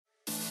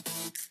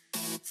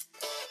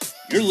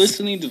You're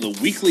listening to the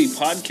weekly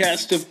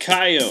podcast of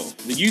Kaio,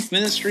 the youth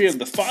ministry of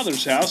the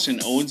Father's House in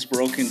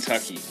Owensboro,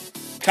 Kentucky.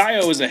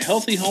 Kaio is a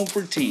healthy home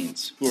for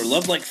teens who are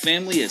loved like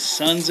family as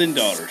sons and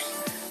daughters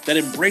that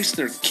embrace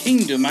their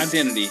kingdom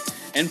identity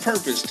and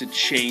purpose to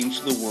change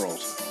the world.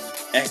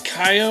 At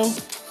Kaio,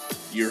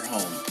 you're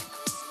home.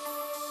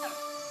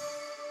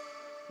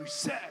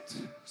 Reset.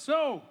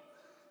 So,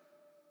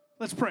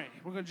 let's pray.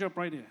 We're going to jump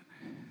right in.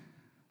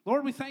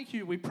 Lord, we thank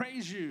you. We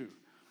praise you.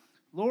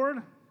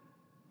 Lord,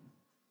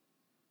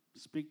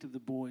 speak to the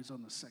boys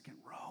on the second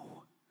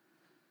row.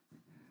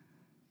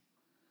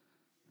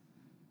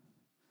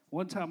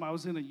 One time I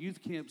was in a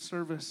youth camp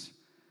service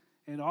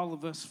and all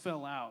of us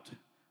fell out.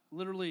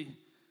 Literally,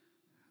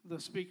 the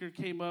speaker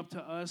came up to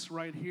us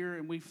right here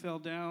and we fell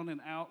down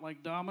and out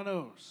like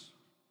dominoes,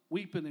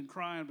 weeping and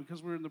crying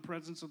because we're in the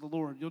presence of the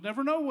Lord. You'll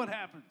never know what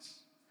happens.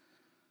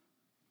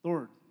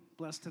 Lord,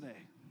 bless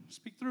today.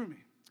 Speak through me.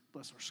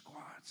 Bless our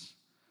squads.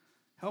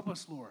 Help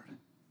us, Lord.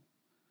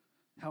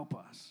 Help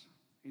us.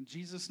 In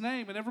Jesus'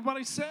 name. And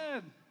everybody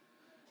said,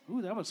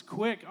 ooh, that was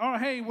quick. Oh,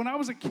 hey, when I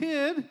was a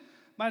kid,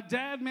 my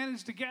dad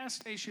managed a gas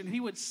station. He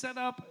would set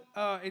up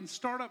and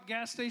start up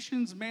gas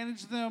stations,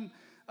 manage them,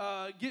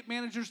 get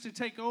managers to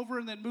take over,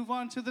 and then move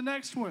on to the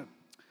next one.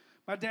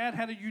 My dad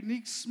had a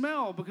unique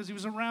smell because he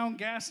was around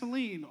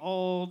gasoline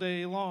all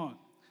day long.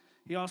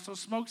 He also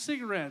smoked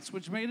cigarettes,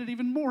 which made it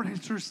even more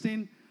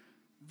interesting.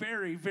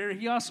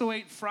 He also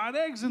ate fried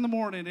eggs in the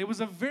morning. It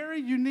was a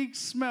very unique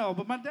smell.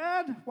 But my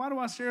dad, why do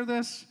I share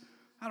this?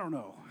 I don't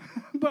know.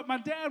 But my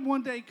dad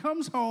one day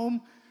comes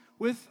home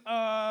with,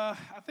 I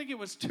think it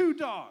was 2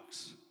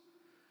 dogs.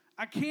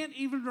 I can't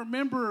even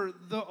remember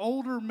the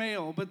older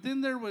male, but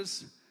then there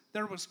was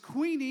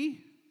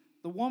Queenie.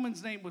 The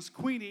woman's name was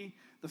Queenie,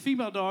 the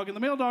female dog, and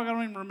the male dog I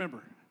don't even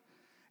remember.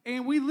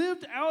 And we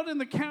lived out in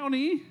the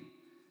county.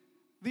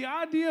 The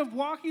idea of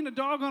walking a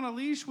dog on a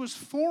leash was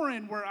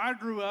foreign where I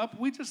grew up.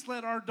 We just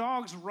let our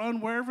dogs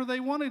run wherever they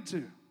wanted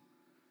to.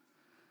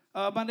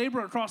 My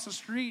neighbor across the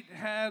street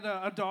had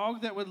a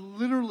dog that would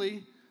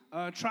literally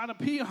try to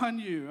pee on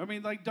you. I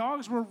mean, like,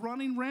 dogs were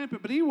running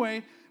rampant. But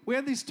anyway, we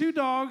had these 2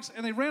 dogs,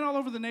 and they ran all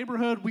over the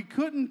neighborhood. We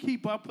couldn't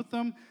keep up with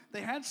them. They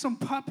had some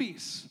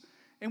puppies.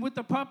 And with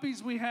the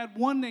puppies, we had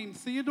one named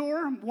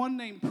Theodore, one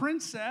named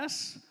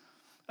Princess.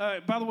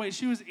 By the way,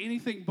 she was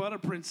anything but a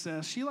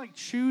princess. She,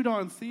 chewed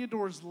on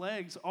Theodore's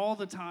legs all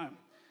the time.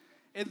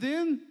 And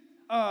then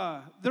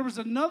there was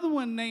another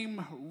one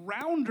named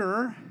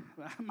Rounder.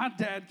 My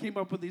dad came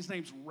up with these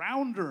names.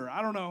 Rounder.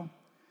 I don't know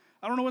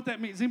what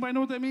that means. Anybody know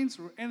what that means?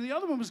 And the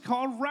other one was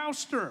called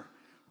Rouster.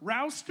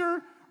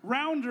 Rouster,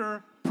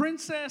 Rounder,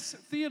 Princess,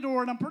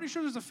 Theodore, and I'm pretty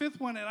sure there's a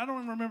 5th one, and I don't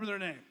even remember their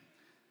name.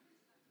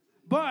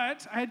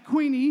 But I had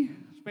Queenie.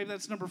 Maybe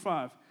that's number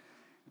 5.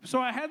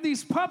 So I had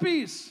these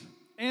puppies,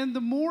 and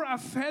the more I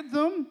fed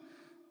them,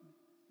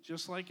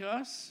 just like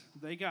us,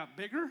 they got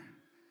bigger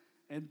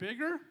and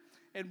bigger.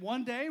 And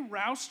one day,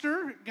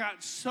 Rouster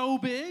got so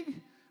big.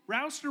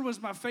 Rouster was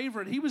my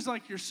favorite. He was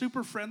like your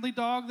super friendly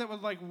dog that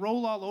would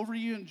roll all over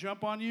you and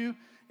jump on you.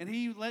 And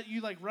he let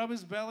you rub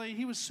his belly.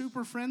 He was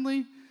super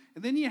friendly.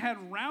 And then you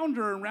had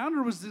Rounder. And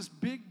Rounder was this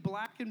big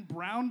black and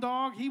brown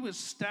dog. He was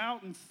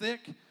stout and thick.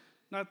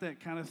 Not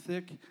that kind of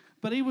thick.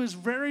 But he was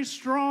very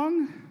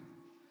strong.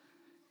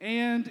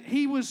 And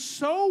he was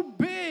so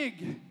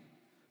big.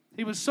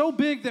 He was so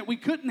big that we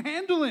couldn't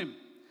handle him.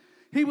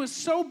 He was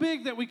so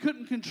big that we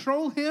couldn't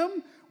control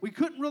him. We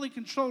couldn't really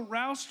control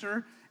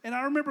Rouster. And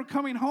I remember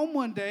coming home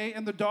one day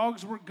and the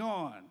dogs were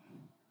gone.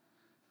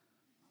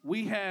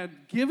 We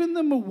had given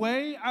them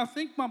away. I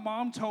think my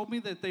mom told me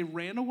that they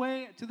ran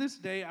away. To this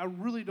day, I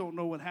really don't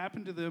know what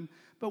happened to them.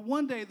 But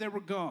one day they were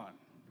gone.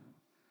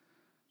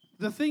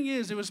 The thing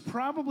is, it was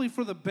probably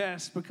for the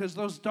best because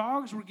those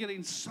dogs were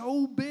getting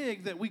so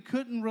big that we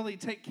couldn't really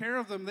take care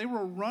of them. They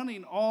were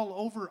running all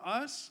over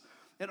us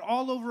and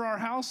all over our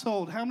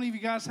household. How many of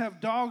you guys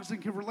have dogs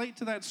and can relate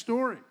to that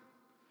story?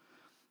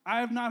 I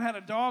have not had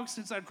a dog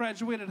since I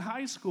graduated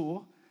high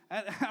school.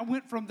 I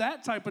went from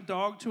that type of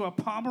dog to a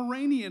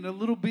Pomeranian, a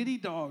little bitty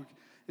dog.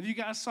 If you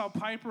guys saw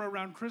Piper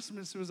around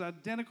Christmas, it was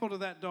identical to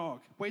that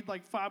dog. Weighed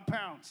like 5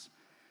 pounds,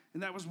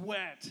 and that was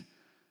wet.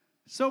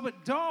 So,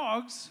 but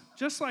dogs,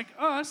 just like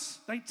us,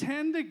 they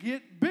tend to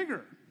get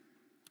bigger.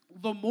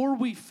 The more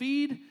we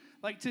feed,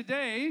 like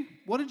today,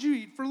 what did you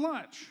eat for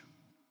lunch?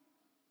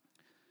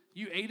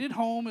 You ate at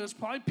home. It was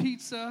probably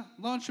pizza,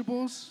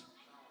 Lunchables.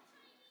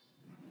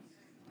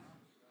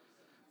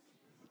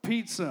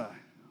 Pizza.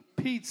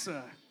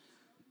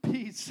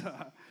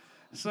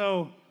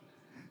 So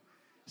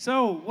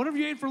whatever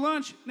you ate for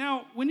lunch.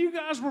 Now, when you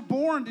guys were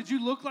born, did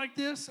you look like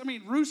this? I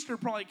mean, Rooster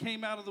probably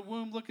came out of the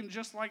womb looking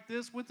just like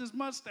this with his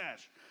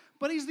mustache.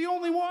 But he's the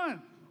only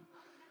one.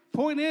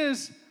 Point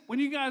is, when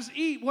you guys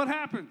eat, what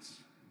happens?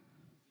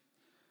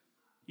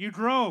 You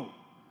grow.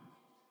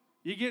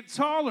 You get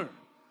taller.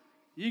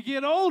 You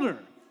get older.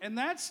 And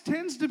that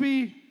tends to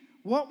be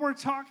what we're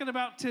talking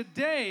about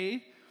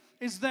today,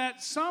 is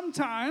that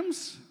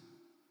sometimes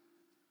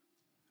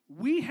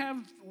we're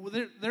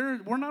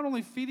not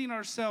only feeding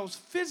ourselves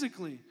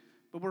physically,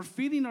 but we're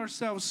feeding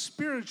ourselves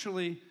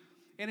spiritually,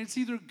 and it's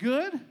either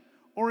good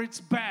or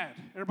it's bad.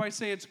 Everybody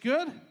say it's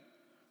good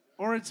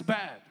or it's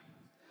bad.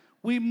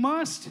 We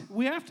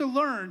have to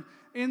learn.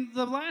 In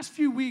the last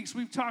few weeks,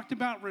 we've talked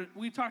about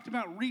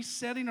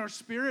resetting our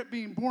spirit,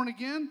 being born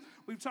again.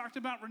 We've talked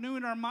about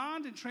renewing our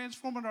mind and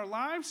transforming our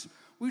lives.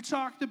 We've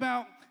talked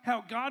about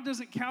how God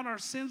doesn't count our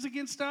sins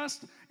against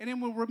us, and then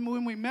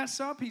when we mess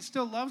up, He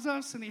still loves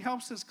us, and He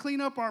helps us clean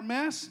up our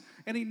mess,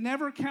 and He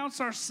never counts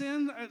our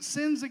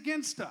sins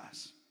against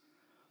us.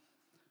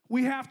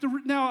 We have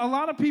to, now a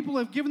lot of people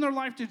have given their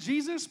life to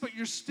Jesus, but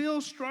you're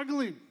still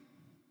struggling.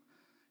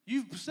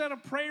 You've said a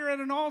prayer at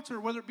an altar,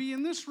 whether it be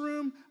in this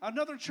room,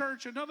 another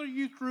church, another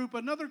youth group,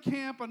 another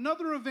camp,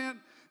 another event.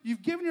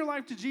 You've given your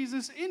life to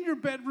Jesus in your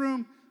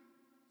bedroom,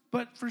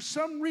 but for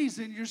some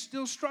reason, you're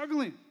still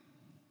struggling.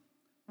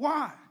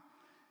 Why?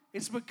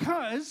 It's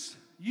because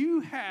you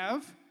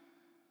have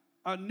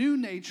a new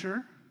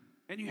nature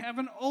and you have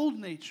an old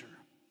nature.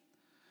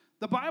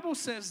 The Bible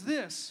says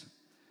this.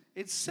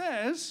 It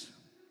says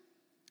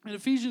in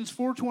Ephesians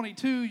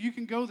 4:22, you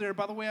can go there.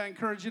 By the way, I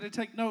encourage you to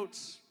take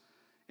notes.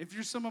 If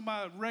you're some of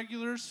my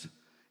regulars,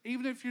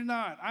 even if you're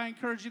not, I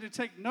encourage you to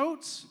take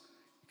notes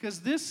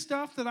because this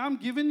stuff that I'm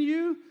giving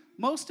you,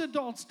 most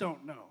adults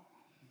don't know.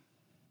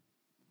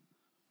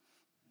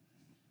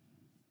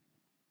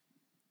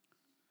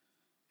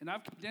 And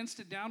I've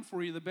condensed it down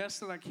for you the best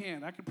that I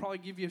can. I could probably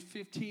give you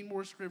 15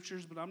 more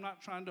scriptures, but I'm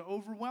not trying to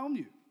overwhelm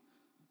you.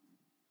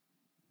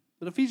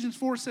 But Ephesians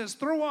 4 says,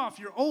 throw off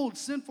your old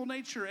sinful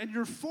nature and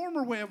your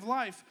former way of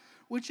life,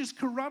 which is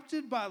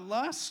corrupted by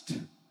lust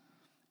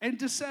and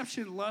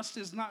deception. Lust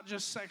is not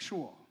just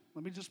sexual.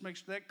 Let me just make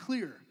sure that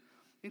clear.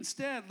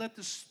 Instead, let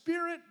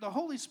the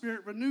Holy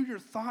Spirit, renew your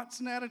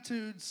thoughts and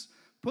attitudes.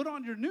 Put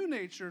on your new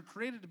nature,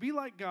 created to be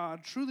like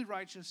God, truly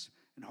righteous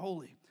and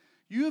holy.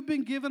 You have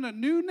been given a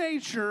new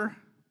nature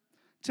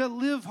to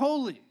live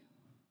holy.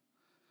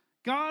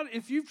 God,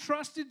 if you've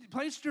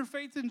placed your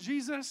faith in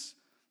Jesus,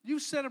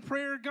 you've said a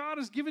prayer, God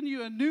has given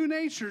you a new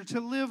nature to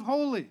live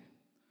holy.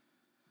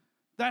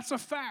 That's a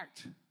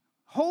fact.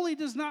 Holy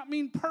does not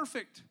mean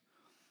perfect.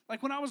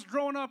 Like when I was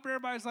growing up,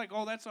 everybody's like,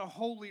 oh, that's a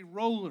holy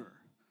roller,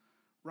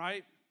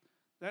 right?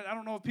 I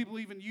don't know if people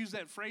even use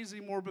that phrase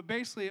anymore, but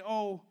basically,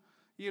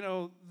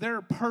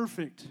 they're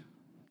perfect,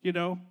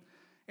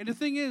 And the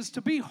thing is,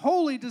 to be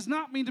holy does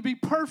not mean to be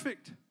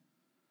perfect.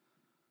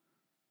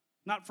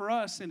 Not for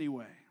us,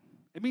 anyway.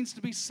 It means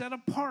to be set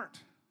apart.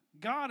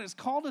 God has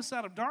called us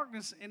out of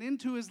darkness and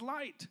into His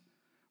light,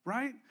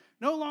 right?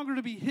 No longer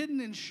to be hidden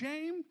in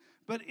shame,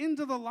 but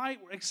into the light,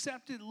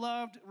 accepted,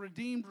 loved,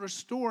 redeemed,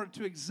 restored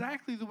to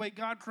exactly the way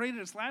God created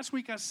us. Last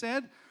week I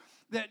said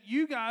that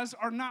you guys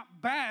are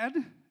not bad.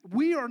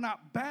 We are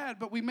not bad,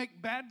 but we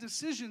make bad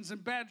decisions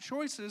and bad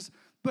choices.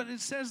 But it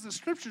says, the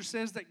scripture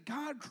says that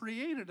God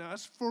created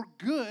us for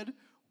good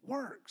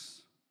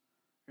works.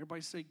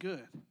 Everybody say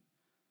good.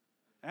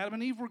 Adam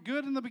and Eve were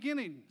good in the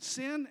beginning.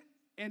 Sin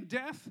and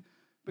death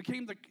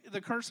became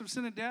the curse of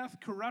sin and death,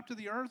 corrupted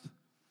the earth.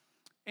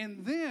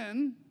 And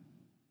then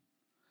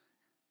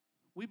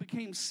we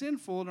became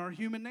sinful in our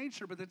human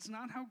nature, but that's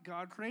not how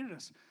God created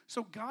us.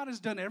 So God has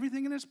done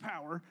everything in His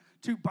power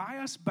to buy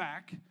us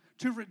back,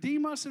 to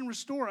redeem us and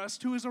restore us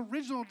to His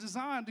original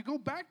design, to go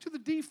back to the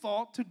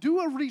default, to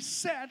do a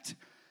reset,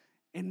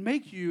 and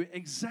make you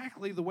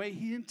exactly the way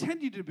He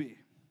intended you to be.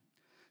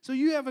 So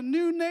you have a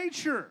new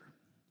nature.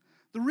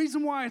 The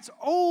reason why it's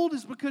old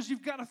is because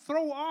you've got to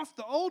throw off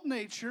the old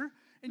nature,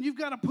 and you've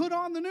got to put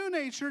on the new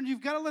nature, and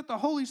you've got to let the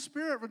Holy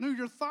Spirit renew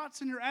your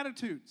thoughts and your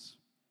attitudes.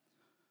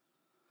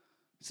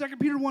 2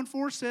 Peter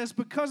 1:4 says,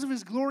 because of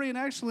His glory and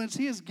excellence,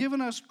 He has given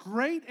us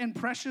great and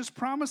precious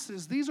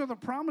promises. These are the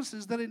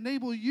promises that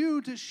enable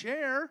you to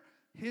share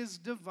His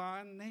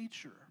divine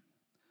nature.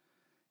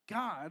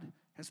 God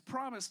has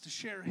promised to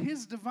share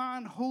His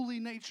divine holy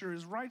nature,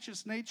 His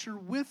righteous nature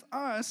with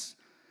us.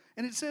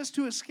 And it says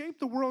to escape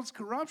the world's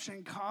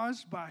corruption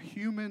caused by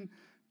human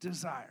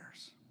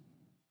desires.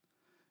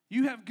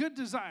 You have good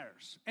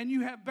desires and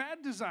you have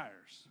bad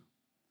desires.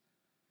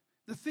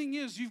 The thing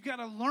is, you've got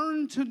to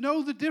learn to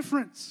know the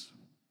difference.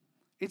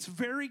 It's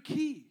very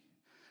key.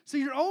 See,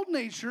 your old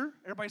nature,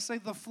 everybody say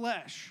the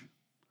flesh.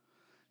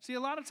 See, a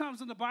lot of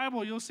times in the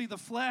Bible, you'll see the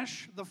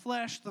flesh, the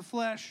flesh, the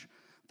flesh.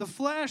 The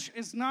flesh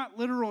is not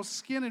literal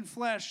skin and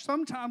flesh.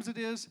 Sometimes it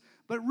is,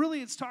 but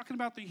really it's talking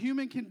about the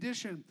human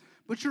condition.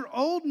 But your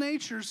old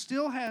nature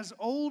still has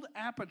old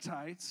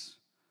appetites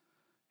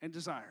and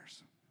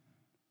desires.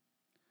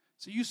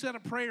 So you said a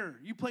prayer.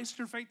 You placed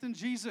your faith in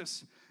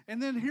Jesus.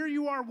 And then here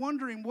you are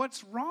wondering,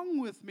 what's wrong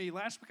with me?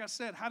 Last week I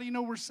said, how do you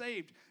know we're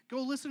saved?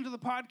 Go listen to the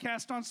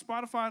podcast on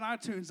Spotify and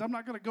iTunes. I'm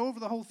not going to go over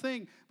the whole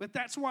thing, but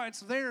that's why it's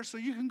there, so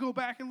you can go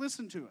back and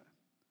listen to it.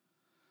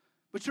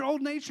 But your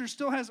old nature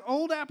still has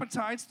old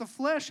appetites. The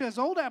flesh has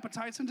old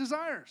appetites and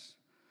desires.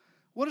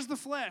 What is the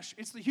flesh?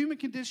 It's the human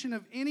condition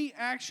of any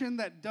action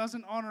that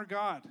doesn't honor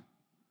God.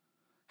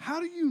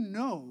 How do you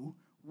know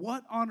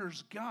what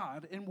honors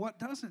God and what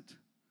doesn't?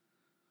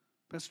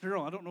 Pastor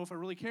Darrell, I don't know if I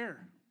really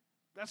care.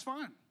 That's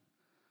fine.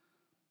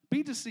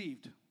 Be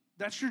deceived.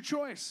 That's your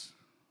choice.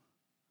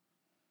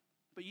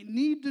 But you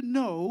need to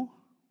know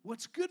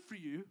what's good for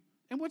you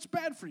and what's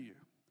bad for you.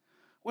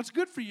 What's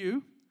good for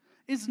you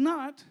is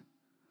not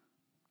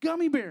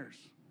gummy bears.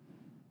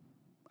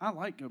 I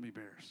like gummy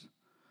bears.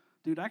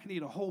 Dude, I can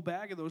eat a whole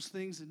bag of those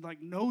things in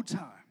like no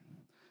time.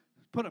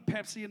 Put a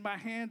Pepsi in my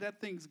hand, that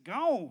thing's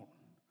gone.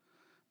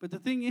 But the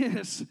thing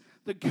is,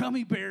 the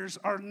gummy bears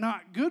are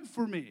not good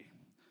for me.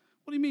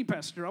 What do you mean,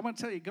 Pastor? I'm going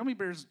to tell you, gummy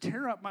bears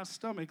tear up my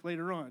stomach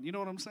later on. You know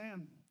what I'm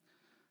saying?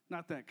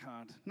 Not that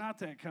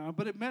kind.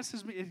 But it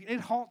messes me. It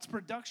halts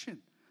production.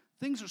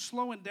 Things are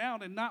slowing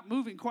down and not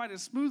moving quite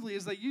as smoothly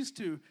as they used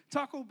to.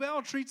 Taco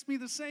Bell treats me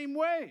the same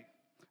way.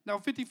 Now,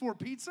 54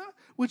 Pizza,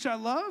 which I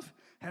love,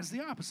 has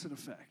the opposite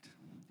effect.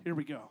 Here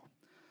we go.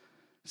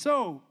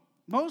 So,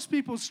 most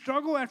people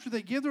struggle after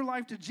they give their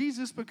life to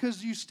Jesus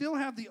because you still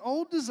have the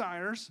old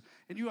desires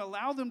and you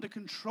allow them to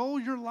control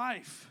your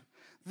life.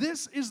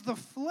 This is the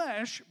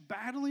flesh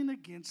battling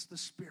against the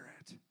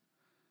spirit.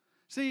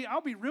 See,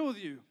 I'll be real with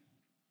you.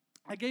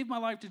 I gave my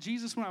life to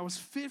Jesus when I was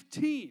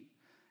 15,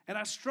 and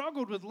I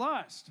struggled with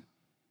lust.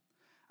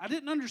 I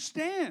didn't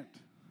understand.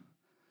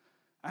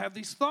 I have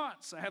these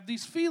thoughts. I have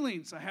these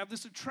feelings. I have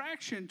this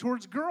attraction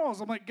towards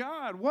girls. I'm like,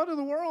 God, what in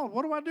the world?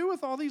 What do I do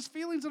with all these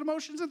feelings and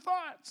emotions and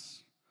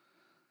thoughts?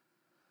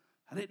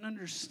 I didn't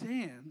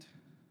understand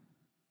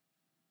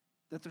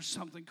that there's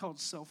something called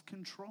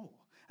self-control.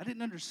 I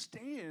didn't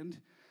understand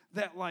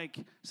that,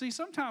 see,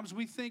 sometimes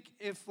we think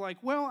if,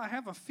 I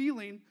have a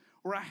feeling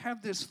or I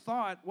have this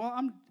thought, well,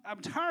 I'm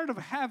tired of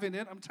having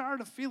it. I'm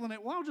tired of feeling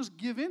it. Well, I'll just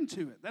give in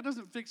to it. That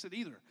doesn't fix it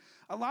either.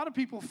 A lot of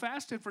people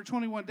fasted for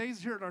 21 days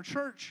here at our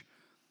church.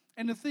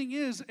 And the thing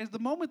is the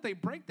moment they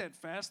break that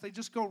fast, they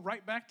just go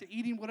right back to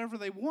eating whatever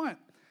they want.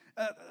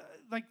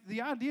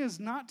 The idea is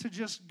not to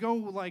just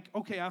go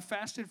okay, I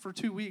fasted for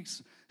 2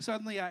 weeks.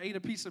 Suddenly I ate a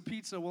piece of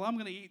pizza. Well, I'm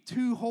going to eat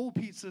 2 whole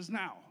pizzas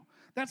now.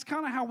 That's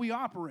kind of how we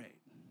operate.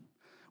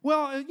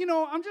 Well,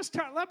 I'm just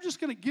tired. I'm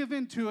just going to give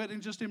into it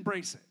and just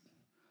embrace it.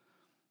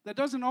 That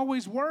doesn't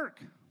always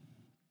work.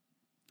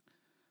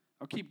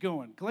 I'll keep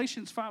going.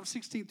 Galatians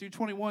 5:16 through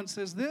 21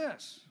 says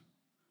this.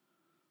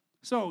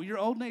 So, your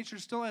old nature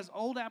still has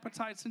old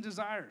appetites and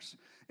desires.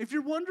 If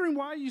you're wondering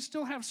why you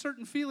still have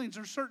certain feelings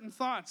or certain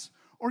thoughts,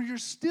 or you're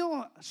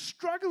still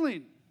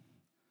struggling,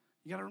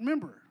 you got to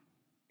remember,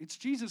 it's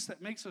Jesus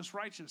that makes us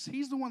righteous.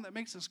 He's the one that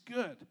makes us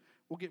good.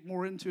 We'll get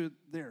more into it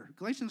there.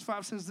 Galatians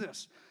 5 says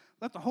this,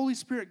 let the Holy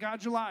Spirit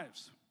guide your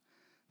lives.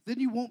 Then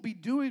you won't be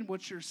doing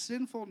what your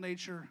sinful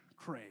nature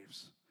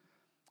craves.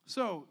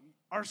 So,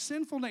 our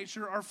sinful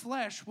nature, our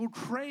flesh, will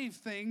crave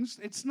things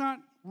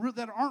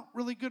that aren't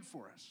really good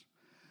for us.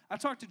 I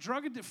talk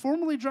to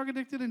formerly drug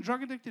addicted and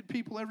drug addicted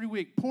people every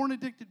week, porn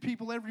addicted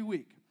people every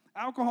week,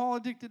 alcohol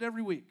addicted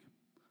every week.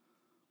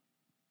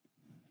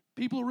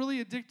 People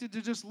really addicted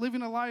to just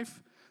living a life.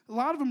 A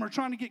lot of them are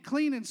trying to get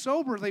clean and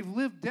sober. They've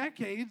lived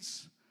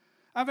decades.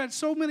 I've had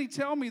so many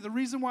tell me the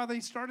reason why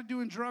they started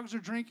doing drugs or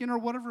drinking or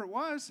whatever it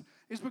was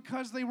is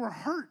because they were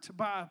hurt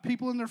by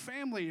people in their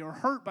family or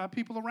hurt by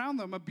people around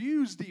them,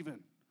 abused even.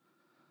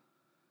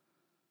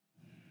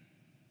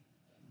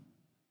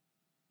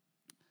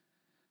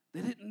 They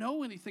didn't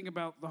know anything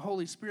about the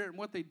Holy Spirit, and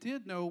what they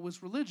did know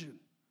was religion.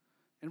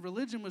 And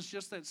religion was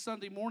just that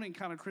Sunday morning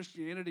kind of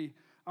Christianity.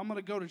 I'm going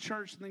to go to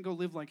church and then go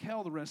live like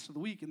hell the rest of the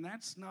week, and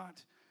that's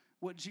not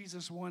what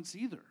Jesus wants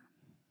either.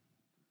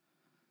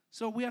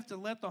 So we have to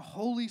let the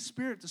Holy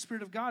Spirit, the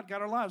Spirit of God,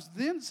 guide our lives.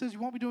 Then it says you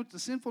won't be doing what the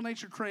sinful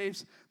nature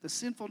craves. The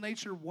sinful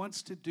nature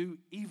wants to do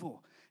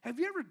evil. Have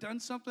you ever done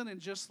something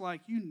and just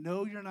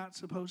you're not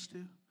supposed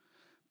to,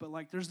 but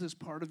there's this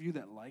part of you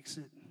that likes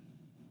it?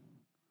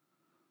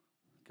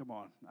 Come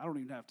on, I don't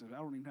even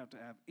have to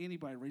have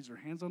anybody raise their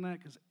hands on that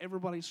because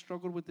everybody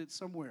struggled with it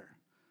somewhere.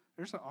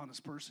 There's an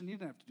honest person. You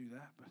didn't have to do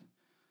that,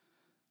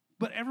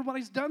 but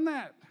everybody's done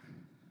that.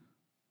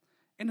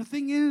 And the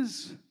thing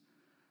is,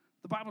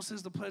 the Bible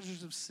says the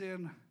pleasures of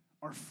sin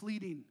are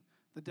fleeting.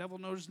 The devil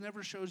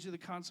never shows you the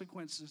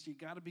consequences. You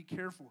got to be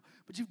careful.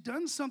 But you've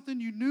done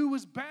something you knew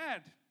was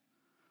bad,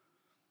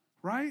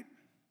 right?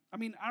 I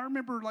mean, I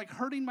remember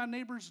hurting my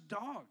neighbor's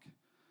dog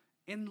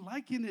and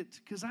liking it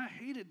because I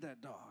hated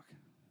that dog.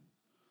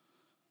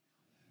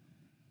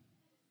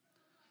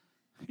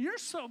 You're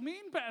so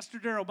mean, Pastor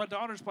Darrell. My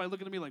daughter's probably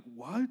looking at me like,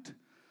 what?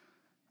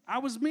 I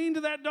was mean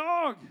to that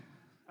dog.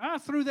 I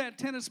threw that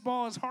tennis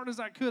ball as hard as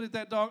I could at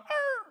that dog.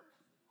 Arr!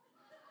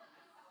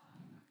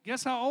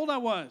 Guess how old I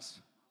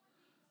was?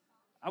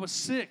 I was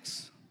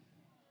 6.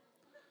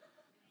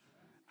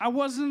 I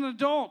wasn't an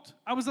adult.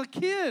 I was a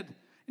kid.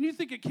 And you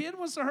think a kid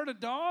wants to hurt a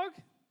dog?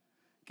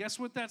 Guess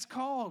what that's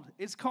called?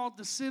 It's called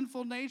the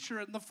sinful nature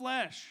and the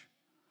flesh.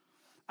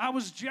 I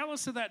was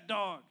jealous of that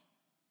dog.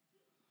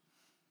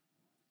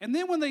 And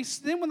then when they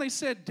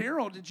said,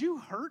 Darrell, did you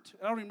hurt?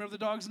 I don't even remember the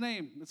dog's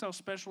name. That's how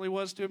special he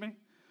was to me.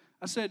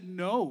 I said,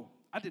 no,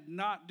 I did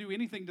not do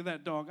anything to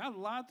that dog. I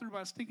lied through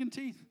my stinking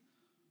teeth.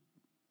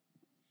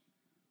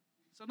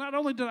 So not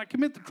only did I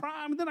commit the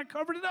crime, then I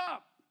covered it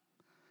up.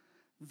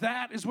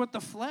 That is what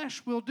the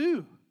flesh will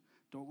do.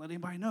 Don't let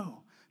anybody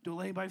know. Don't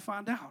let anybody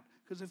find out.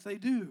 Because if they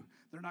do,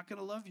 They're not going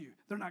to love you.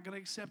 They're not going to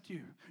accept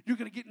you. You're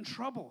going to get in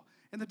trouble.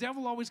 And the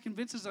devil always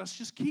convinces us,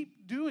 just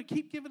keep doing,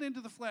 keep giving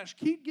into the flesh,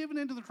 keep giving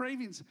into the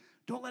cravings.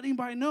 Don't let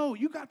anybody know.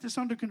 You got this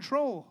under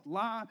control.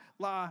 Lie,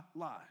 lie,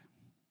 lie.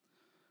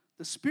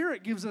 The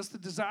Spirit gives us the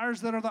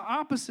desires that are the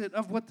opposite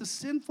of what the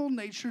sinful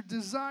nature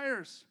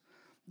desires.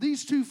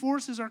 These two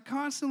forces are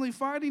constantly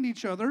fighting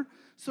each other,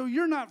 so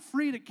you're not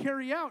free to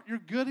carry out your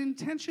good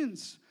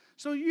intentions.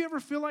 So you ever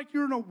feel like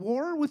you're in a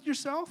war with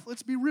yourself?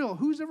 Let's be real.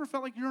 Who's ever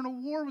felt like you're in a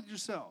war with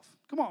yourself?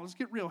 Come on, let's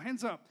get real.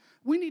 Hands up.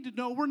 We need to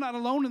know we're not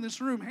alone in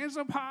this room. Hands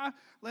up high.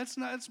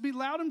 Let's be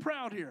loud and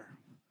proud here.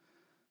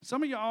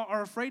 Some of y'all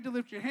are afraid to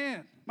lift your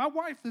hand. My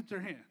wife lifted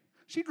her hand.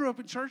 She grew up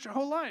in church her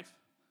whole life.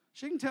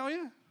 She can tell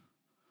you.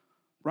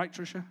 Right,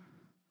 Tricia?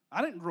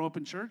 I didn't grow up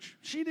in church.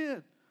 She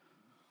did.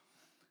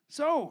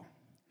 So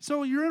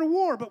you're in a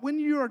war, but when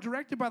you are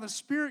directed by the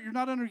Spirit, you're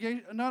not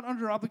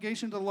under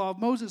obligation to the law of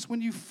Moses.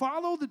 When you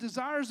follow the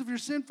desires of your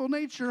sinful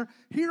nature,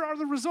 here are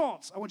the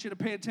results. I want you to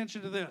pay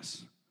attention to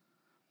this.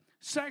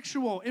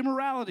 Sexual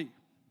immorality,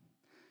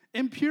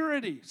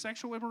 impurity,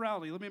 sexual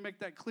immorality. Let me make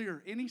that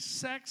clear. Any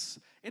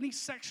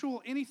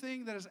sexual,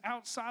 anything that is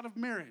outside of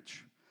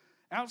marriage,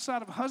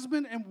 outside of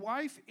husband and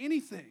wife,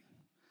 anything.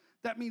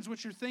 That means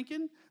what you're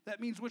thinking.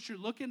 That means what you're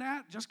looking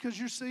at. Just because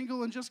you're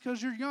single and just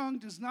because you're young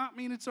does not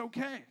mean it's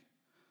okay.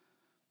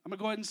 I'm going to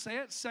go ahead and say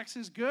it. Sex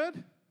is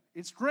good.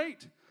 It's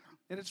great.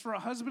 And it's for a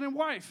husband and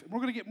wife. And we're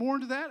going to get more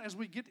into that as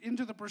we get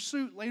into the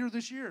pursuit later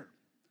this year.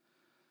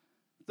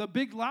 The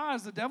big lie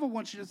is the devil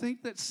wants you to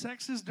think that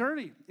sex is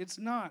dirty. It's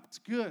not. It's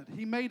good.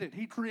 He made it.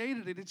 He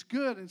created it. It's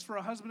good. And it's for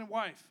a husband and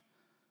wife.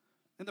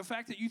 And the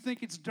fact that you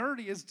think it's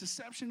dirty is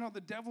deception on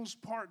the devil's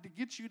part to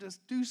get you to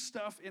do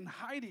stuff in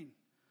hiding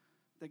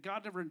that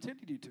God never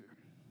intended you to.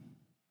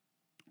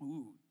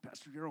 Ooh,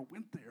 Pastor Darrell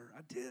went there.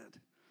 I did.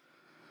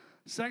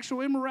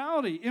 Sexual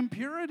immorality,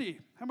 impurity.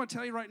 I'm going to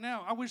tell you right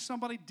now, I wish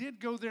somebody did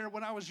go there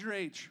when I was your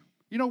age.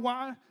 You know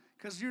why?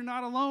 Because you're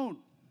not alone.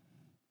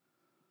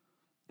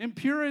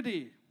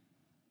 Impurity,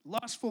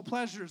 lustful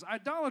pleasures,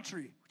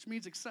 idolatry, which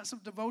means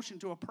excessive devotion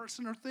to a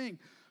person or thing.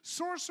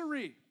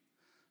 Sorcery.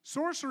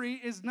 Sorcery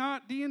is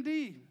not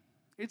D&D.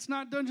 It's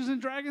not Dungeons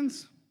and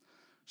Dragons.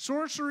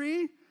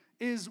 Sorcery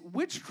is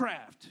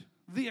witchcraft,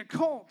 the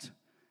occult,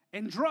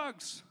 and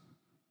drugs.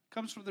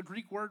 Comes from the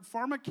Greek word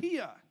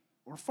pharmakia,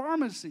 or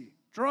pharmacy,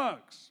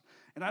 drugs.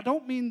 And I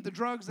don't mean the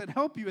drugs that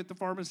help you at the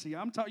pharmacy.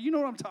 You know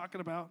what I'm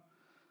talking about.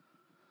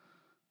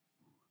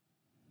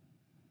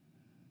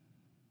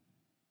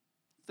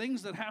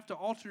 Things that have to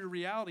alter your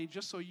reality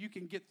just so you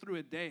can get through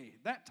a day.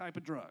 That type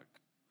of drug.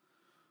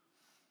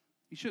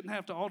 You shouldn't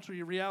have to alter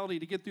your reality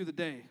to get through the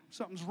day. If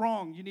something's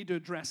wrong, you need to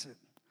address it.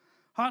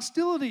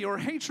 Hostility or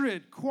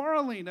hatred,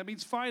 quarreling, that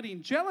means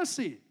fighting.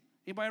 Jealousy.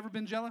 Anybody ever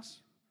been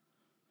jealous?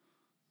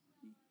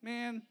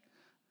 Man,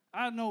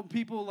 I know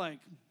people like,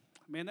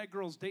 man, that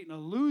girl's dating a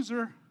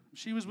loser. If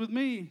she was with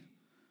me,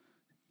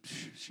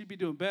 she'd be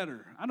doing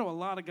better. I know a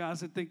lot of guys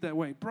that think that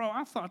way. Bro,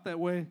 I thought that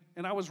way,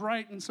 and I was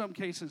right in some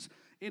cases.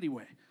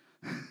 Anyway,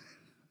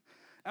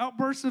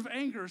 outbursts of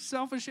anger,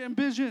 selfish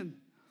ambition,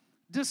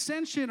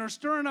 dissension or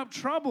stirring up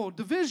trouble,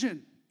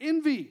 division,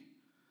 envy.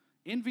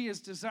 Envy is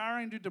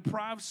desiring to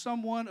deprive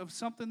someone of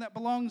something that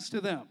belongs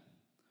to them.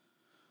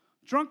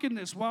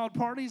 Drunkenness, wild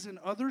parties, and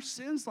other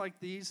sins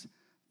like these.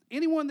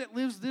 Anyone that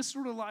lives this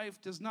sort of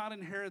life does not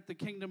inherit the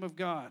kingdom of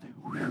God.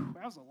 Whew,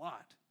 that was a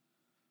lot.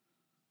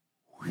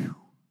 Whew.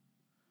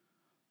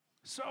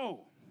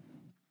 So,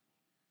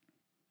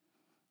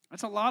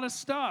 that's a lot of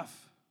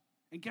stuff.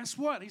 And guess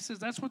what? He says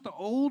that's what the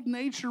old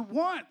nature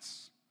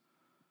wants.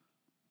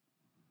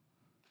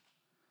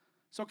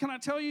 So can I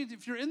tell you,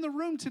 if you're in the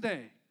room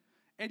today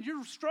and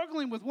you're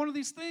struggling with one of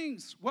these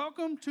things,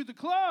 welcome to the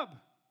club.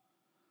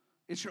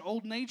 It's your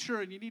old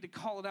nature and you need to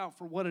call it out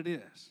for what it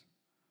is.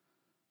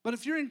 But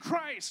if you're in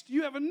Christ,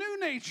 you have a new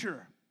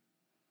nature.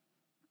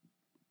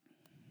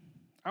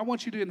 I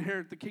want you to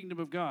inherit the kingdom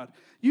of God.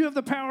 You have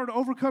the power to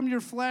overcome your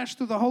flesh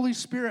through the Holy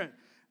Spirit,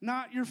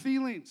 not your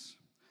feelings.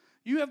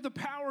 You have the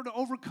power to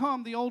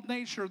overcome the old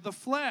nature, the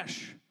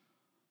flesh,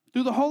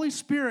 through the Holy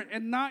Spirit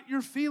and not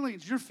your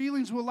feelings. Your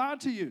feelings will lie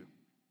to you.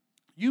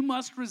 You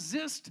must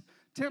resist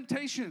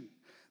temptation.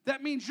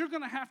 That means you're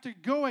going to have to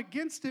go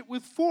against it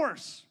with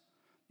force.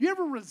 You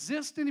ever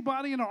resist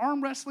anybody in an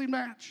arm wrestling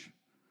match?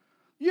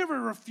 You ever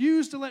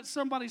refuse to let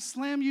somebody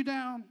slam you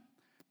down?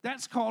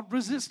 That's called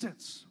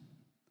resistance.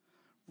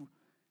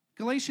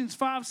 Galatians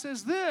 5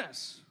 says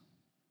this.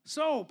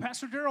 So,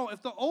 Pastor Darrell,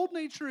 if the old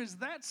nature is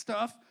that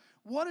stuff,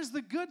 what is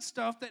the good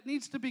stuff that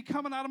needs to be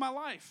coming out of my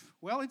life?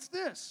 Well, it's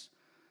this.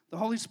 The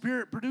Holy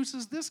Spirit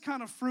produces this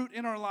kind of fruit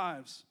in our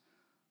lives.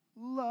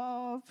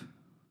 Love,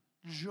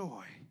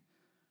 joy,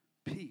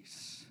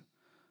 peace,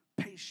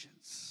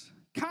 patience,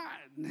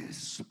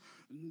 kindness,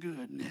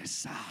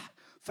 goodness,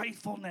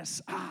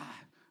 faithfulness,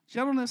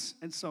 gentleness,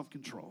 and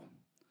self-control.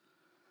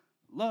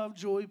 Love,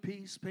 joy,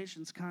 peace,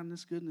 patience,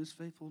 kindness, goodness,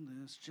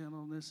 faithfulness,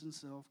 gentleness, and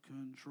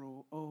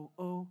self-control.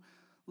 Oh.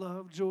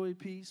 Love, joy,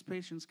 peace,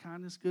 patience,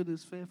 kindness,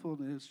 goodness,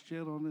 faithfulness,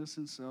 gentleness,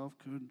 and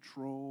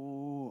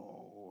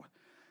self-control.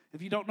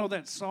 If you don't know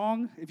that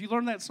song, if you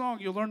learn that song,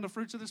 you'll learn the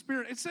fruits of the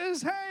Spirit. It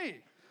says, hey,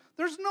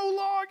 there's no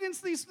law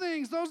against these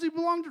things. Those who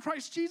belong to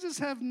Christ Jesus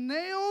have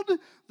nailed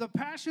the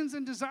passions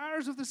and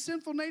desires of the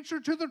sinful nature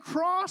to the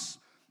cross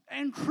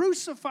and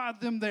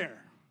crucified them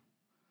there.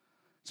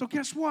 So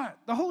guess what?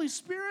 The Holy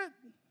Spirit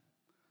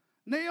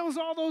nails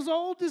all those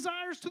old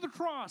desires to the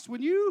cross.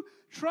 When you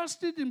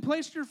trusted and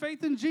placed your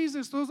faith in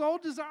Jesus, those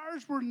old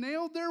desires were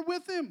nailed there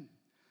with him.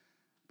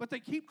 But they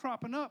keep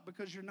cropping up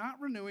because you're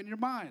not renewing your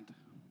mind.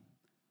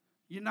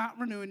 You're not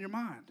renewing your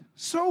mind.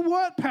 So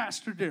what,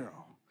 Pastor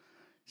Darrell?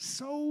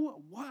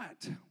 So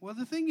what? Well,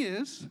 the thing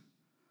is,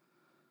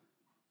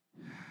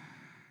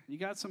 you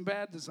got some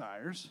bad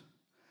desires,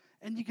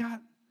 and you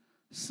got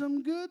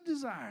some good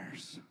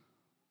desires.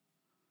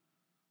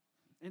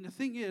 And the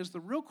thing is, the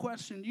real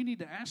question you need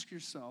to ask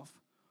yourself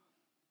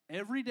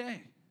every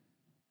day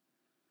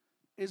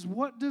is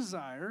what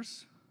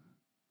desires,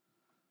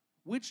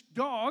 which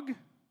dog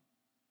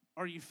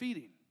are you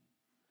feeding?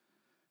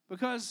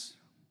 Because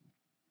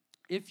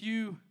if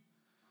you're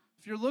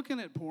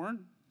looking at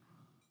porn,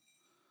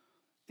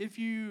 if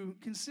you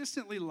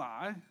consistently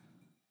lie,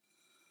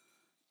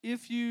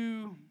 if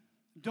you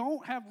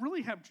don't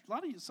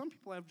some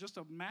people have just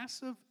a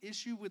massive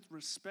issue with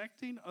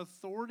respecting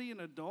authority in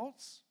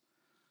adults.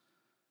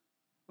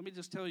 Let me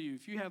just tell you,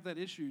 if you have that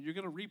issue, you're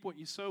going to reap what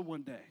you sow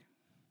one day.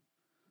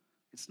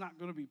 It's not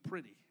going to be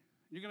pretty.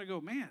 You're going to go,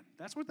 man,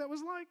 that's what that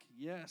was like?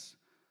 Yes.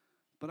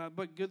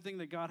 But good thing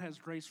that God has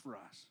grace for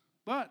us.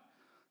 But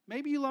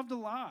maybe you love to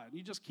lie, and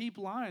you just keep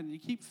lying, and you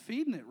keep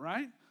feeding it,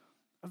 right?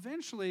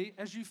 Eventually,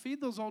 as you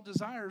feed those old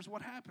desires,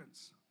 what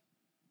happens?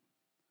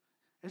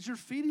 As you're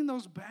feeding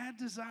those bad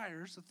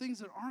desires, the things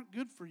that aren't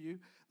good for you,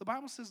 the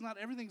Bible says not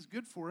everything's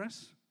good for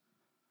us.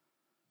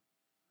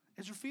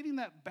 As you're feeding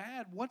that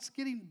bad, what's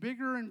getting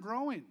bigger and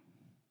growing?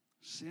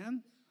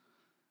 Sin.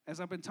 As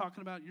I've been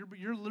talking about,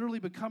 you're literally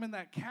becoming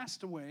that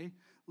castaway,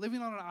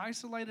 living on an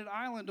isolated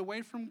island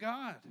away from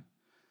God.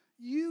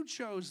 You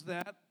chose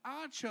that.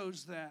 I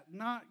chose that,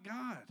 not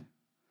God.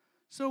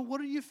 So what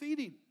are you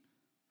feeding?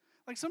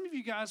 Like some of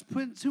you guys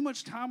put too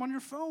much time on your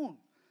phone.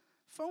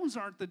 Phones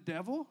aren't the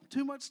devil.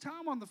 Too much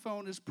time on the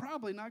phone is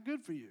probably not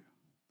good for you.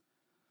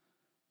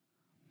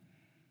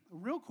 The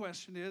real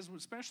question is,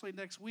 especially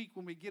next week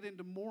when we get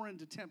into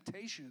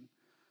temptation,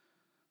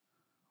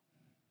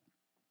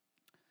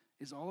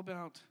 is all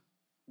about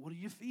what are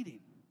you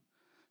feeding?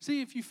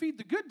 See, if you feed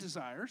the good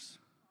desires,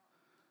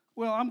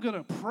 well, I'm going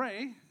to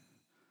pray.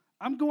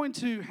 I'm going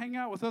to hang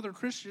out with other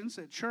Christians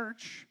at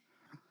church.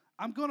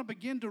 I'm going to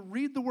begin to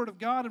read the Word of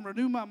God and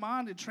renew my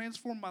mind and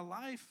transform my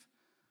life.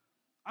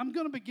 I'm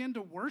going to begin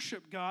to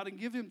worship God and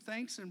give Him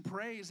thanks and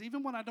praise,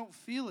 even when I don't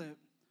feel it.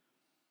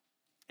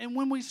 And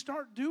when we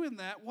start doing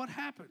that, what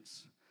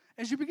happens?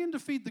 As you begin to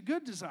feed the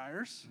good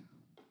desires,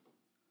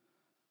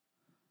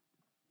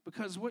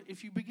 because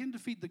if you begin to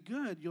feed the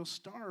good, you'll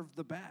starve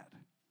the bad.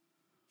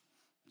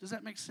 Does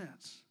that make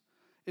sense?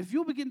 If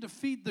you'll begin to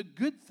feed the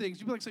good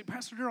things, you'll be like, say,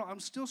 Pastor Darrell, I'm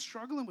still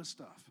struggling with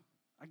stuff.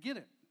 I get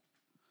it.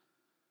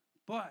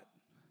 But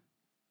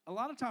a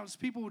lot of times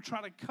people will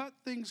try to cut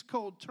things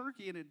cold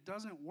turkey, and it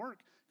doesn't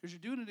work because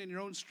you're doing it in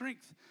your own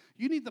strength.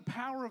 You need the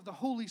power of the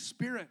Holy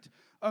Spirit,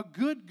 a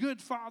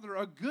good Father,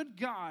 a good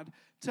God.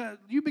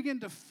 You begin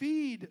to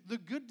feed the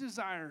good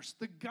desires,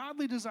 the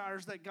godly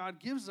desires that God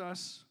gives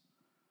us,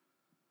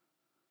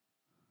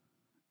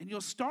 and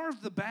you'll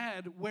starve the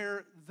bad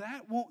where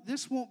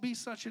this won't be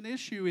such an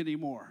issue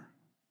anymore.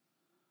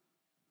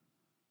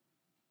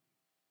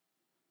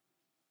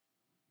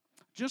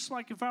 Just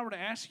like if I were to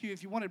ask you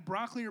if you wanted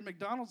broccoli or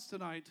McDonald's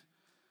tonight,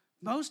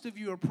 most of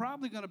you are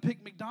probably going to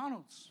pick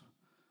McDonald's.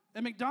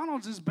 And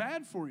McDonald's is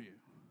bad for you.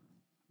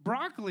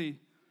 Broccoli,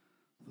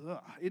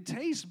 it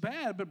tastes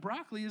bad, but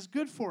broccoli is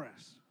good for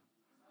us.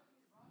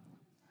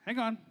 Hang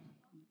on.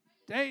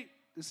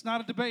 It's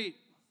not a debate.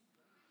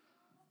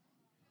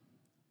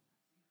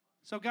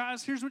 So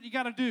guys, here's what you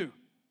got to do.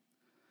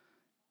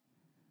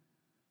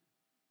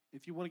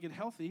 If you want to get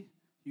healthy,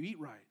 you eat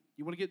right.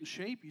 You want to get in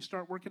shape, you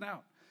start working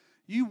out.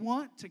 You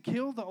want to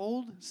kill the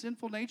old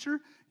sinful nature?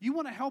 You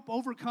want to help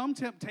overcome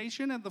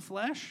temptation and the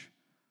flesh?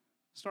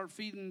 Start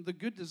feeding the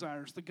good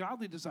desires, the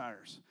godly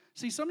desires.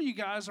 See, some of you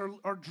guys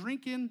are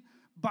drinking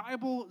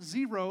Bible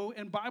Zero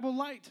and Bible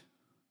Light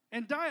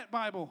and Diet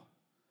Bible.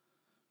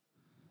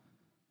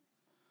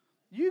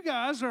 You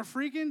guys are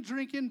freaking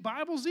drinking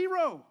Bible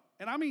Zero.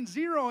 And I mean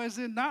zero as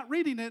in not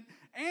reading it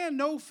and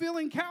no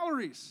filling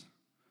calories.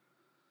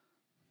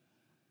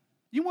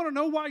 You want to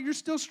know why you're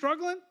still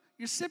struggling?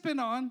 You're sipping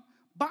on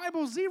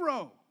Bible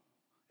Zero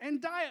and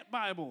Diet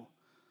Bible.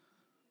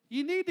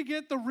 You need to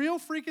get the real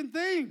freaking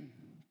thing.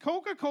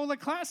 Coca-Cola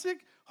Classic,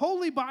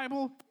 Holy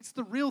Bible, it's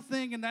the real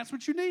thing, and that's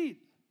what you need.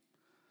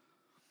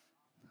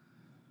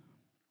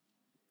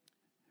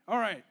 All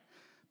right,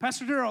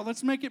 Pastor Darrell,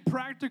 let's make it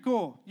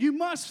practical. You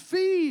must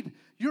feed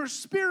your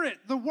spirit,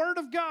 the Word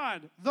of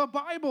God, the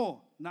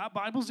Bible, not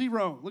Bible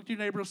Zero. Look at your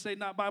neighbor and say,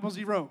 not Bible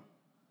Zero.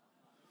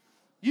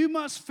 You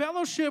must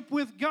fellowship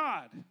with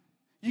God.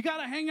 You got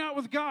to hang out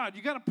with God.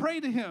 You got to pray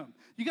to him.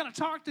 You got to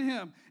talk to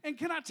him. And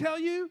can I tell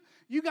you,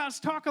 you guys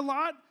talk a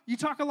lot. You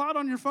talk a lot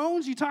on your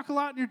phones. You talk a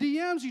lot in your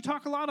DMs. You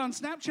talk a lot on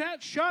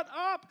Snapchat. Shut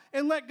up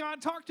and let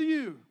God talk to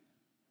you.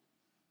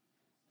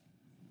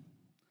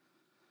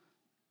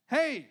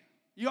 Hey,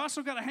 you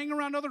also got to hang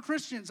around other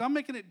Christians. I'm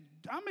making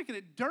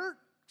it dirt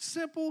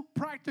simple,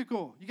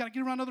 practical. You got to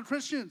get around other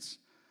Christians.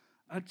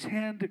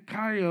 Attend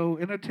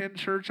Kaio and attend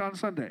church on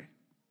Sunday.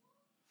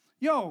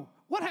 Yo,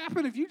 what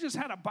happened if you just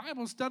had a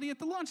Bible study at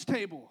the lunch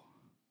table?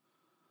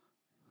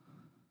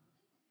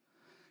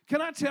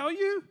 Can I tell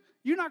you,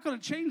 you're not going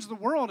to change the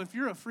world if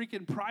you're a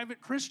freaking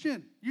private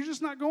Christian. You're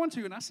just not going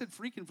to. And I said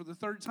freaking for the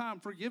third time.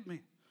 Forgive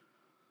me.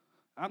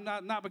 I'm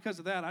not because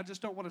of that. I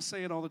just don't want to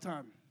say it all the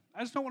time.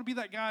 I just don't want to be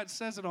that guy that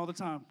says it all the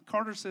time.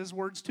 Carter says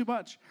words too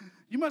much.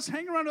 You must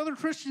hang around other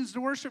Christians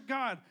to worship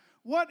God.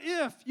 What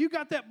if you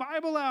got that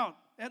Bible out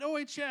at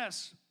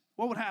OHS?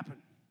 What would happen?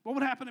 What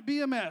would happen at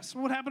BMS?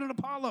 What would happen at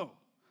Apollo?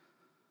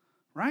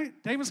 Right?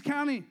 Davis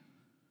County.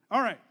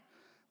 All right.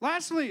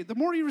 Lastly, the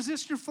more you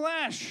resist your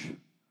flesh,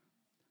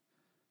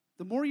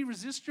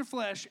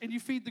 and you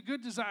feed the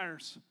good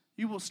desires,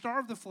 you will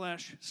starve the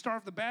flesh,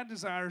 starve the bad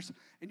desires,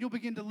 and you'll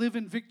begin to live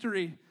in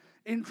victory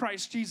in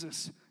Christ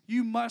Jesus.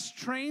 You must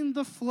train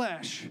the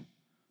flesh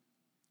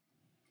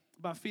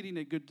by feeding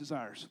it good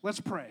desires.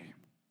 Let's pray.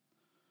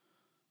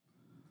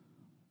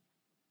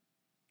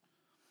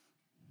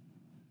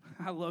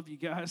 I love you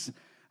guys.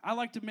 I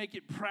like to make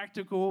it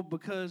practical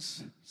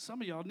because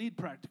some of y'all need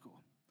practical.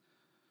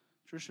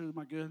 Trisha, am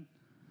I good?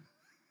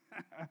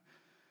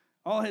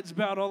 All heads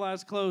bowed, all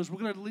eyes closed.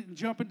 We're going to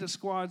jump into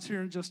squads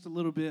here in just a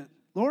little bit.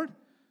 Lord,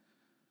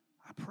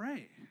 I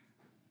pray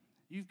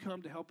you've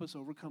come to help us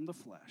overcome the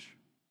flesh.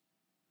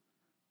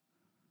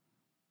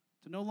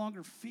 To no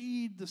longer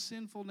feed the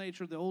sinful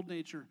nature, the old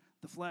nature,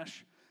 the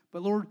flesh.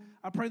 But Lord,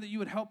 I pray that you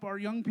would help our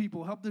young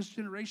people, help this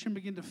generation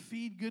begin to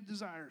feed good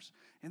desires.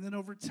 And then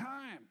over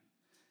time,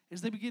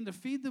 as they begin to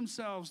feed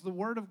themselves the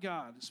Word of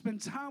God,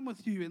 spend time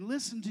with you and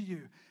listen to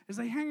you, as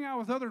they hang out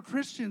with other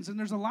Christians, and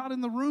there's a lot in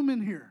the room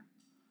in here.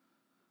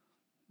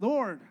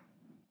 Lord,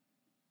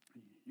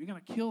 you're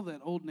going to kill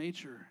that old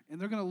nature, and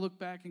they're going to look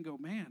back and go,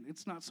 man,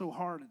 it's not so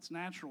hard, it's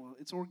natural,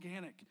 it's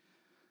organic.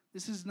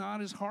 This is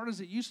not as hard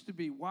as it used to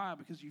be. Why?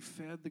 Because you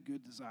fed the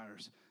good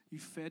desires. You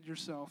fed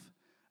yourself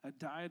a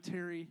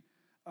dietary,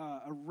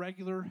 a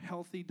regular,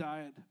 healthy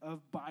diet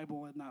of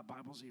Bible and not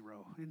Bible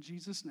zero. In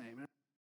Jesus' name.